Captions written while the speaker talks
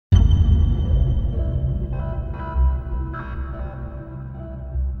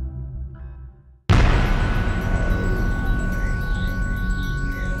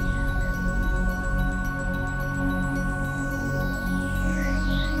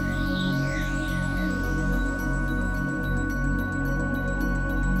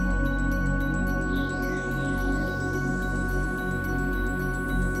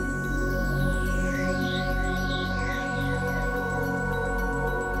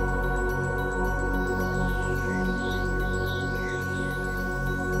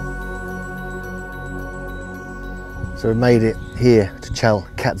So we made it here to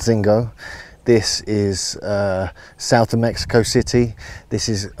Chalcatzingo. This is south of Mexico City. This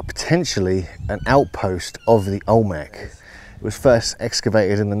is potentially an outpost of the Olmec. It was first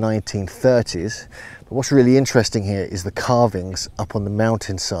excavated in the 1930s. But what's really interesting here is the carvings up on the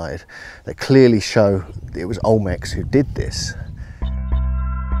mountainside that clearly show it was Olmecs who did this.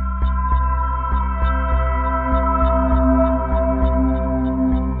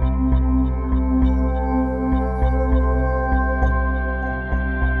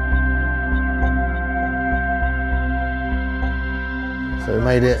 So we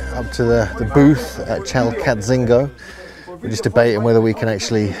made it up to the booth at Chalcatzingo. We're just debating whether we can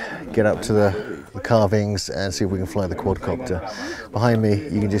actually get up to the carvings and see if we can fly the quadcopter. Behind me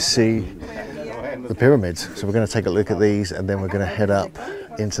you can just see the pyramids. So we're going to take a look at these and then we're going to head up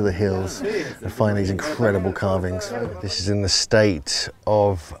into the hills and find these incredible carvings. This is in the state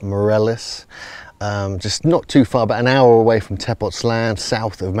of Morelos. Just not too far, about an hour away from Tepoztlan,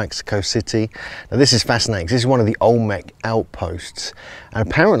 south of Mexico City. Now this is fascinating. This is one of the Olmec outposts, and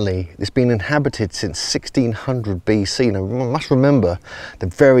apparently it's been inhabited since 1600 BC. Now we must remember the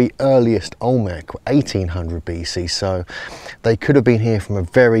very earliest Olmec were 1800 BC, so they could have been here from a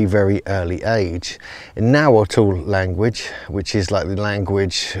very, very early age. In Nahuatl language, which is like the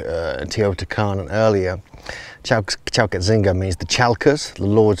language Teotihuacan and earlier, Chalcatzingo means the Chalcas, the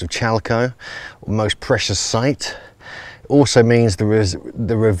lords of Chalco, most precious site. It also means the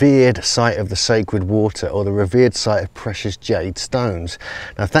revered site of the sacred water, or the revered site of precious jade stones.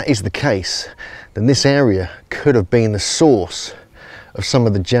 Now if that is the case, then this area could have been the source of some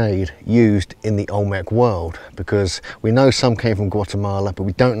of the jade used in the Olmec world, because we know some came from Guatemala, but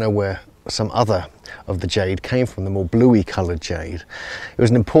we don't know where some other of the jade came from, the more bluey coloured jade. It was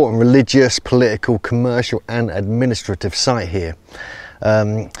an important religious, political, commercial and administrative site here.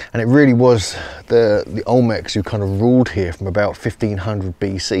 And it really was the Olmecs who kind of ruled here from about 1500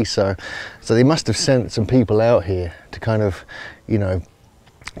 BC. So they must have sent some people out here to kind of, you know,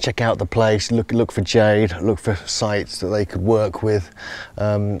 check out the place, look for jade, look for sites that they could work with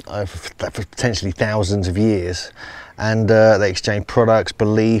for potentially thousands of years. And they exchanged products,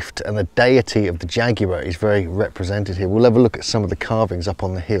 believed, and the deity of the jaguar is very represented here. We'll have a look at some of the carvings up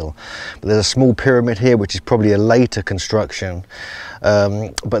on the hill. But there's a small pyramid here, which is probably a later construction,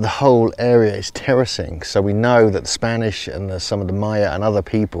 but the whole area is terracing. So we know that the Spanish and some of the Maya and other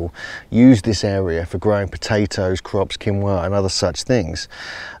people used this area for growing potatoes, crops, quinoa, and other such things.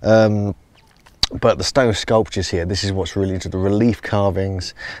 But the stone sculptures here, this is what's really into the relief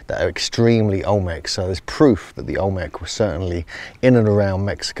carvings that are extremely Olmec. So there's proof that the Olmec were certainly in and around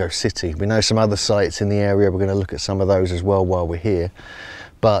Mexico City. We know some other sites in the area. We're going to look at some of those as well while we're here.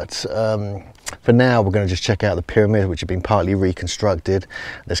 But for now, we're going to just check out the pyramid, which have been partly reconstructed.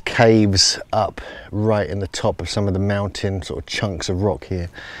 There's caves up right in the top of some of the mountain sort of chunks of rock here.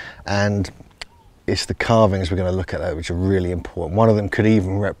 And it's the carvings we're going to look at which are really important. One of them could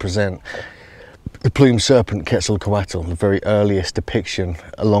even represent the plumed serpent Quetzalcoatl, the very earliest depiction,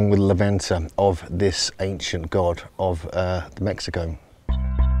 along with La Venta, of this ancient god of Mexico.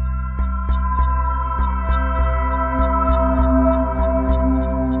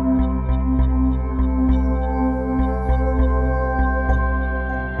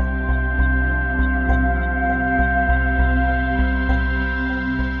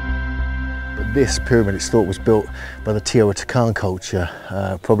 This pyramid, it's thought, was built by the Teotihuacan culture,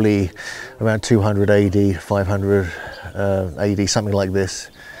 probably around 200 AD, 500 AD, something like this.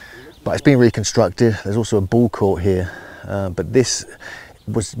 But it's been reconstructed. There's also a ball court here, but this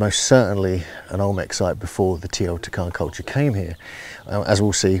was most certainly an Olmec site before the Teotihuacan culture came here, as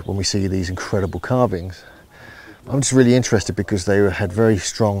we'll see when we see these incredible carvings. I'm just really interested because they had very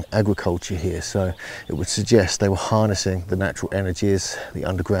strong agriculture here, so it would suggest they were harnessing the natural energies, the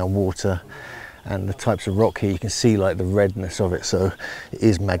underground water, and the types of rock here. You can see like the redness of it, so it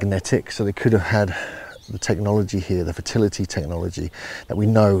is magnetic. So they could have had the technology here, the fertility technology that we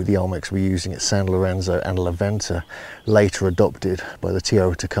know the Olmecs were using at San Lorenzo and La Venta, later adopted by the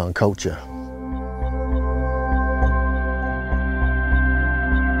Teotihuacan culture.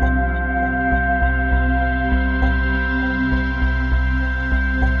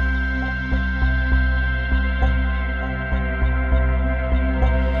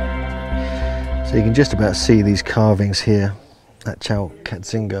 So you can just about see these carvings here at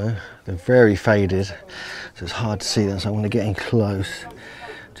Chalcatzingo. They're very faded, so it's hard to see them, so I'm going to get in close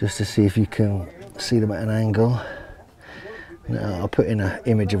just to see if you can see them at an angle. Now, I'll put in an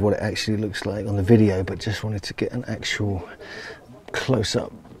image of what it actually looks like on the video, but just wanted to get an actual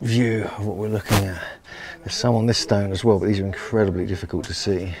close-up view of what we're looking at. There's some on this stone as well, but these are incredibly difficult to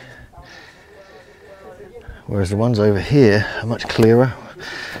see. whereas the ones over here are much clearer,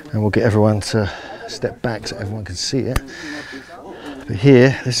 and we'll get everyone to step back so everyone can see it. But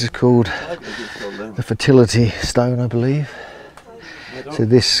here, this is called the fertility stone, I believe. So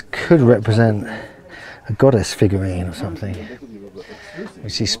this could represent a goddess figurine or something. We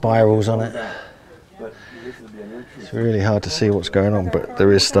see spirals on it. It's really hard to see what's going on, but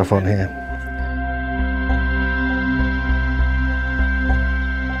there is stuff on here.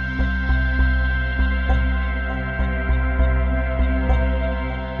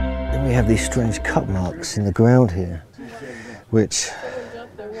 Then we have these strange cut marks in the ground here, which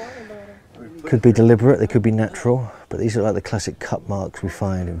could be deliberate, they could be natural, but these are like the classic cut marks we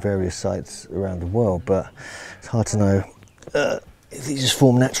find in various sites around the world, but it's hard to know if these just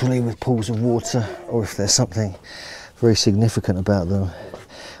form naturally with pools of water or if there's something very significant about them.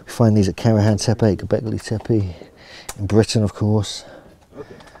 We find these at Karahan Tepe, Göbekli Tepe, in Britain of course.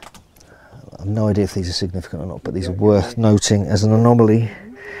 I have no idea if these are significant or not, but these are worth noting as an anomaly,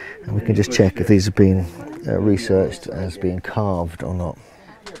 and we can just check if these have been researched as being carved or not.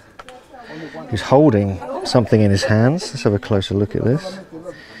 He's holding something in his hands. Let's have a closer look at this.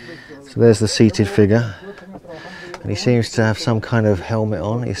 So there's the seated figure, and he seems to have some kind of helmet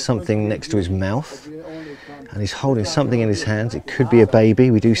on. He's something next to his mouth, and he's holding something in his hands. It could be a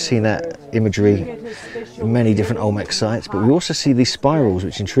baby. We do see that imagery in many different Olmec sites, but we also see these spirals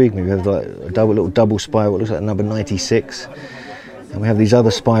which intrigue me. We have like a little double spiral, it looks like number 96, and we have these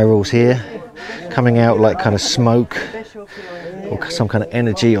other spirals here coming out like kind of smoke or some kind of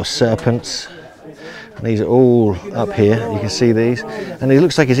energy or serpents. And these are all up here, you can see these, and it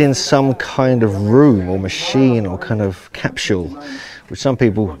looks like he's in some kind of room or machine or kind of capsule, which some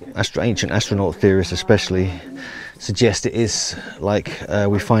people, ancient astronaut theorists especially, suggest it is like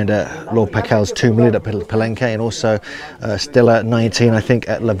we find at Lord Pakal's tomb lid at Palenque, and also Stela 19 I think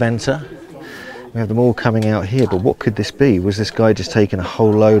at La Venta. We have them all coming out here, but what could this be? Was this guy just taking a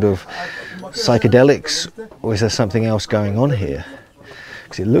whole load of psychedelics, or is there something else going on here?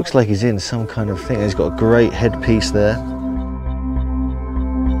 Because it looks like he's in some kind of thing. He's got a great headpiece there.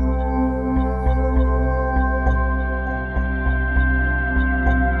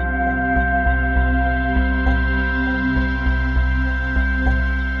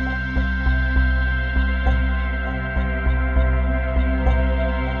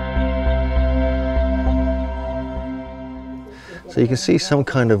 So you can see some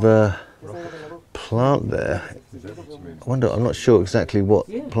kind of a plant there. I wonder, I'm not sure exactly what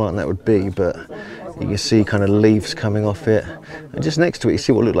plant that would be, but you can see kind of leaves coming off it. And just next to it, you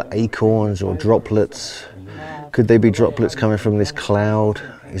see what look like acorns or droplets. Could they be droplets coming from this cloud?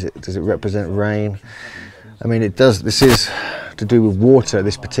 Does it represent rain? I mean, it does. This is to do with water,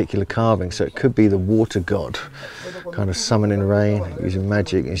 this particular carving, so it could be the water god kind of summoning rain, using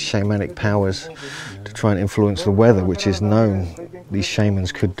magic and shamanic powers to try and influence the weather, which is known these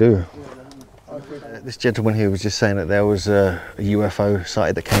shamans could do. This gentleman here was just saying that there was a UFO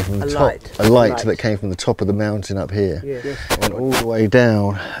sighted that came from the top, a light that came from the top of the mountain up here, went all the way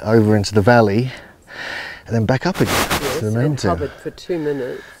down over into the valley, and then back up again to the mountain. And hovered for 2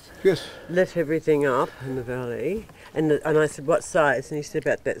 minutes. Yes. Lit everything up in the valley, and I said, "What size?" And he said,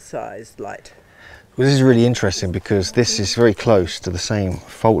 "About that size light." Well, this is really interesting because this is very close to the same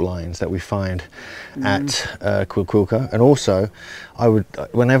fault lines that we find at Quilquilco, and also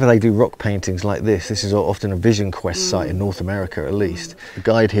whenever they do rock paintings like this is often a vision quest site in North America at least. The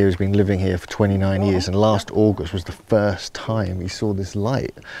guide here has been living here for 29 years, and last August was the first time he saw this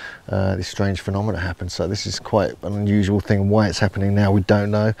light, this strange phenomena happen. So this is quite an unusual thing. Why it's happening now, we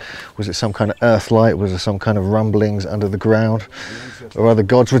don't know. Was it some kind of earth light? Was there some kind of rumblings under the ground, or are the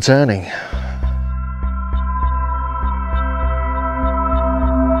gods returning?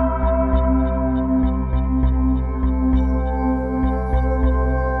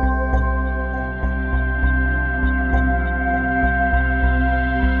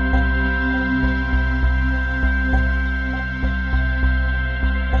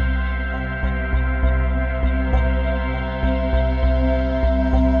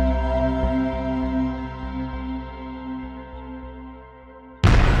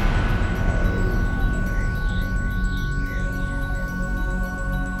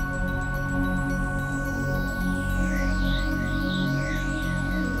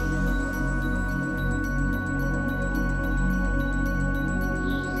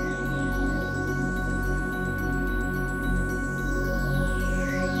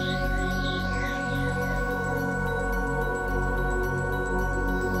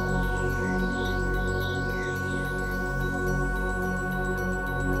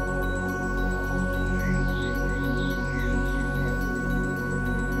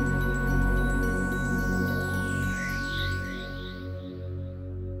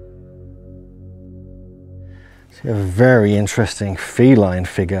 So you have a very interesting feline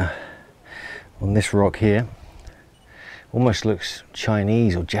figure on this rock here. Almost looks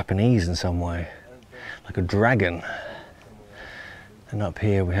Chinese or Japanese in some way, like a dragon. And up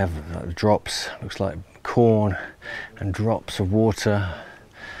here we have drops, looks like corn and drops of water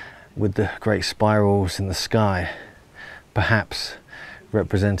with the great spirals in the sky, perhaps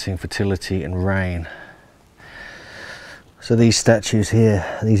representing fertility and rain. So these statues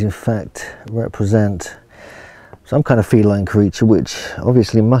here, these in fact represent some kind of feline creature, which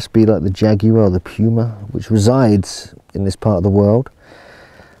obviously must be like the jaguar or the puma, which resides in this part of the world.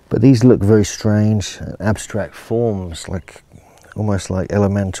 But these look very strange, abstract forms, like almost like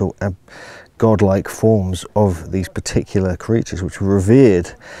elemental, godlike forms of these particular creatures, which were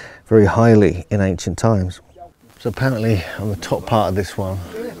revered very highly in ancient times. So apparently on the top part of this one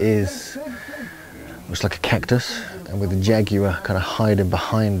looks like a cactus, and with the jaguar kind of hiding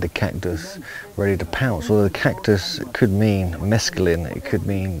behind the cactus, ready to pounce. Although the cactus, it could mean mescaline, it could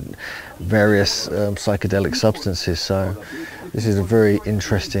mean various psychedelic substances. So this is a very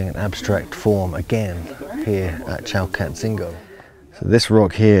interesting and abstract form again here at Chalcatzingo. So this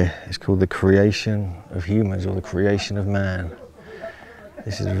rock here is called the creation of humans, or the creation of man.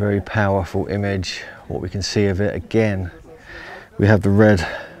 This is a very powerful image. What we can see of it, again, we have the red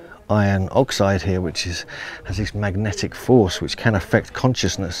iron oxide here, which has this magnetic force which can affect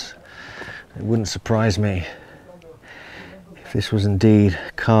consciousness. It wouldn't surprise me if this was indeed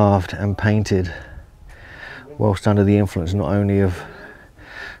carved and painted whilst under the influence not only of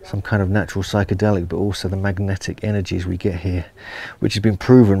some kind of natural psychedelic, but also the magnetic energies we get here, which has been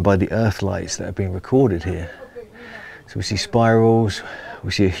proven by the earth lights that have been recorded here. So we see spirals,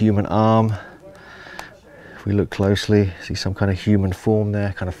 we see a human arm. If we look closely, see some kind of human form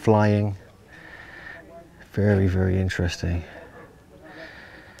there, kind of flying. Very, very interesting.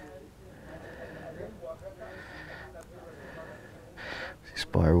 See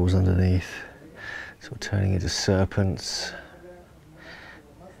spirals underneath, sort of turning into serpents.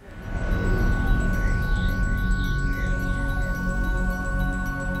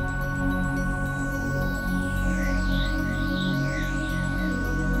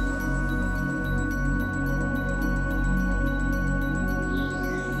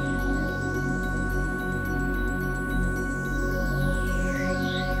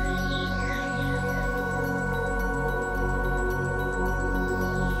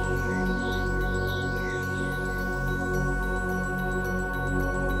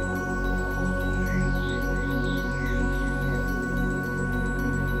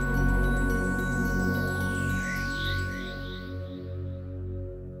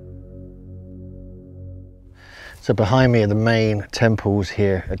 So behind me are the main temples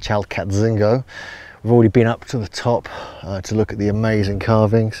here at Chalcatzingo. We've already been up to the top to look at the amazing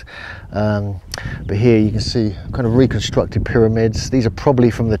carvings. But here you can see kind of reconstructed pyramids. These are probably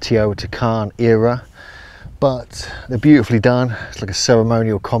from the Teotihuacan era, but they're beautifully done. It's like a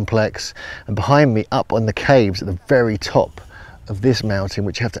ceremonial complex. And behind me, up on the caves at the very top of this mountain,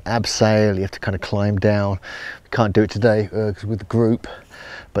 which you have to abseil, you have to kind of climb down. We can't do it today because with the group.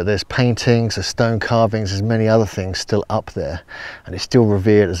 But there's paintings, there's stone carvings, there's many other things still up there, and it's still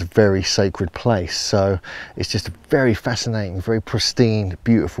revered as a very sacred place. So it's just a very fascinating, very pristine,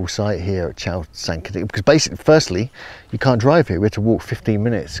 beautiful site here at Chalcatzingo. Because basically, firstly, you can't drive here. We have to walk 15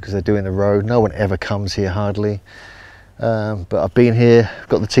 minutes because they're doing the road. No one ever comes here hardly. But I've been here,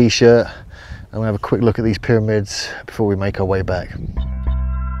 got the t-shirt, and we'll have a quick look at these pyramids before we make our way back.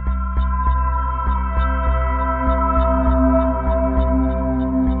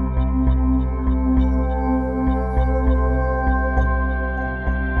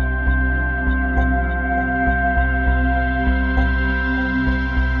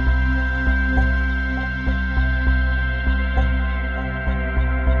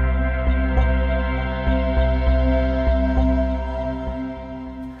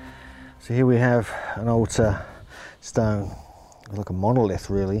 So here we have an altar stone, like a monolith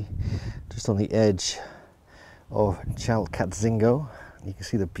really, just on the edge of Chalcatzingo. You can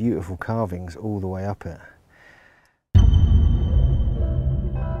see the beautiful carvings all the way up it.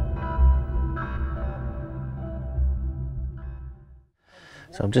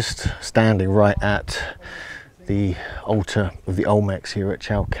 So I'm just standing right at the altar of the Olmecs here at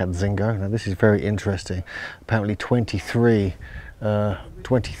Chalcatzingo. Now this is very interesting. Apparently 23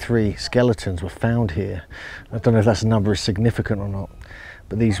 skeletons were found here. I don't know if that's a number is significant or not,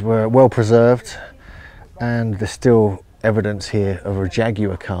 but these were well preserved, and there's still evidence here of a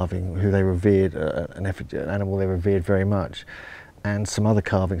jaguar carving who they revered, an animal they revered very much. and some other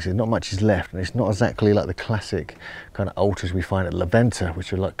carvings here. Not much is left, and it's not exactly like the classic kind of altars we find at La Venta,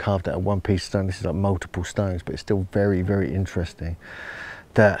 which are like carved out of one piece stone. This is like multiple stones, but it's still very, very interesting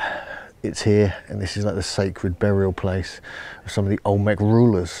that it's here, and this is like the sacred burial place of some of the Olmec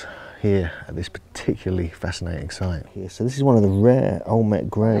rulers here at this particularly fascinating site. Here, so this is one of the rare Olmec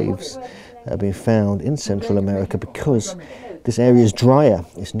graves that have been found in Central America because this area is drier.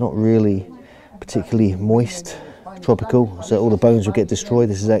 It's not really particularly moist, tropical, so all the bones would get destroyed.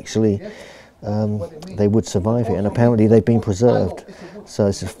 This is actually, they would survive it, and apparently they've been preserved. So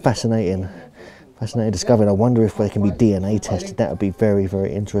it's a fascinating discovery. I wonder if they can be DNA tested. That would be very,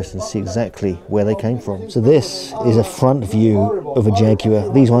 very interesting to see exactly where they came from. So this is a front view of a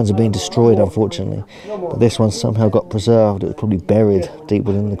jaguar. These ones have been destroyed, unfortunately, but this one somehow got preserved. It was probably buried deep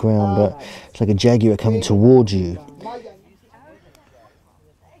within the ground, but it's like a jaguar coming towards you.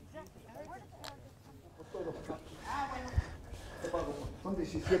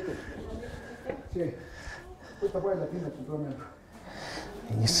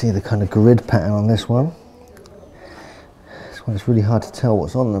 You see the kind of grid pattern on this one. This one, it's really hard to tell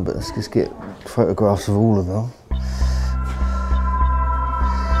what's on them, but let's just get photographs of all of them.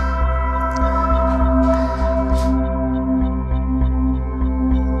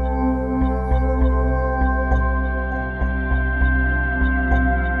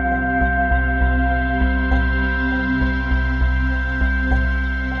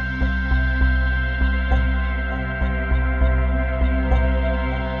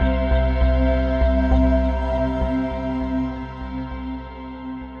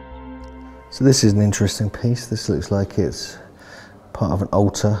 So this is an interesting piece. This looks like it's part of an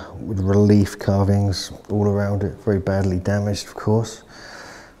altar with relief carvings all around it, very badly damaged of course,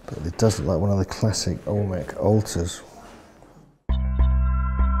 but it does look like one of the classic Olmec altars.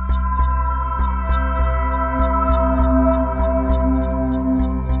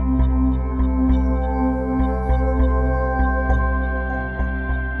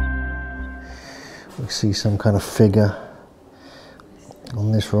 We see some kind of figure on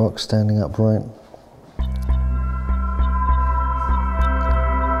this rock standing upright.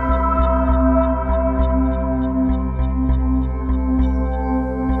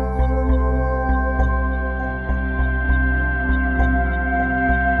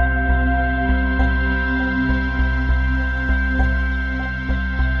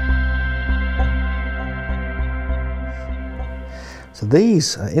 So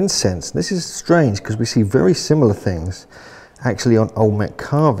these are incense. This is strange because we see very similar things actually on Olmec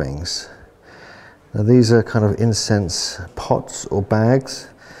carvings. Now these are kind of incense pots or bags.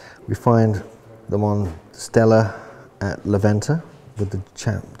 We find them on Stela at La Venta with the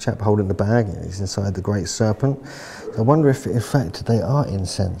chap holding the bag. He's inside the great serpent. So I wonder if in fact they are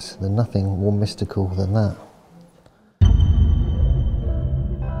incense. They're nothing more mystical than that.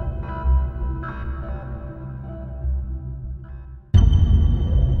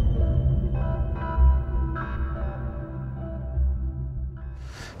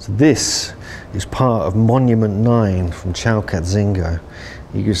 So this is part of Monument 9 from Chalcatzingo.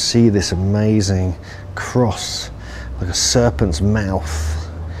 You can see this amazing cross, like a serpent's mouth,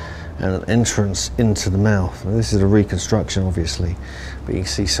 and an entrance into the mouth. Now, this is a reconstruction obviously, but you can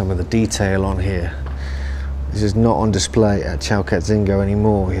see some of the detail on here. This is not on display at Chalcatzingo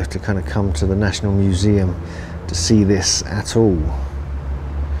anymore. You have to kind of come to the National Museum to see this at all.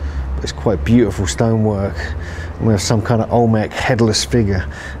 But it's quite beautiful stonework. And we have some kind of Olmec headless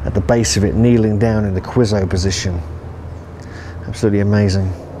figure at the base of it, kneeling down in the Quizzo position. Absolutely amazing.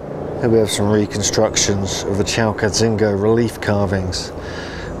 Here we have some reconstructions of the Chalcatzingo relief carvings.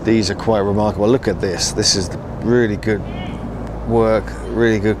 These are quite remarkable. Look at this. This is really good work,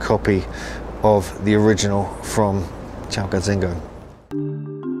 really good copy of the original from Chalcatzingo.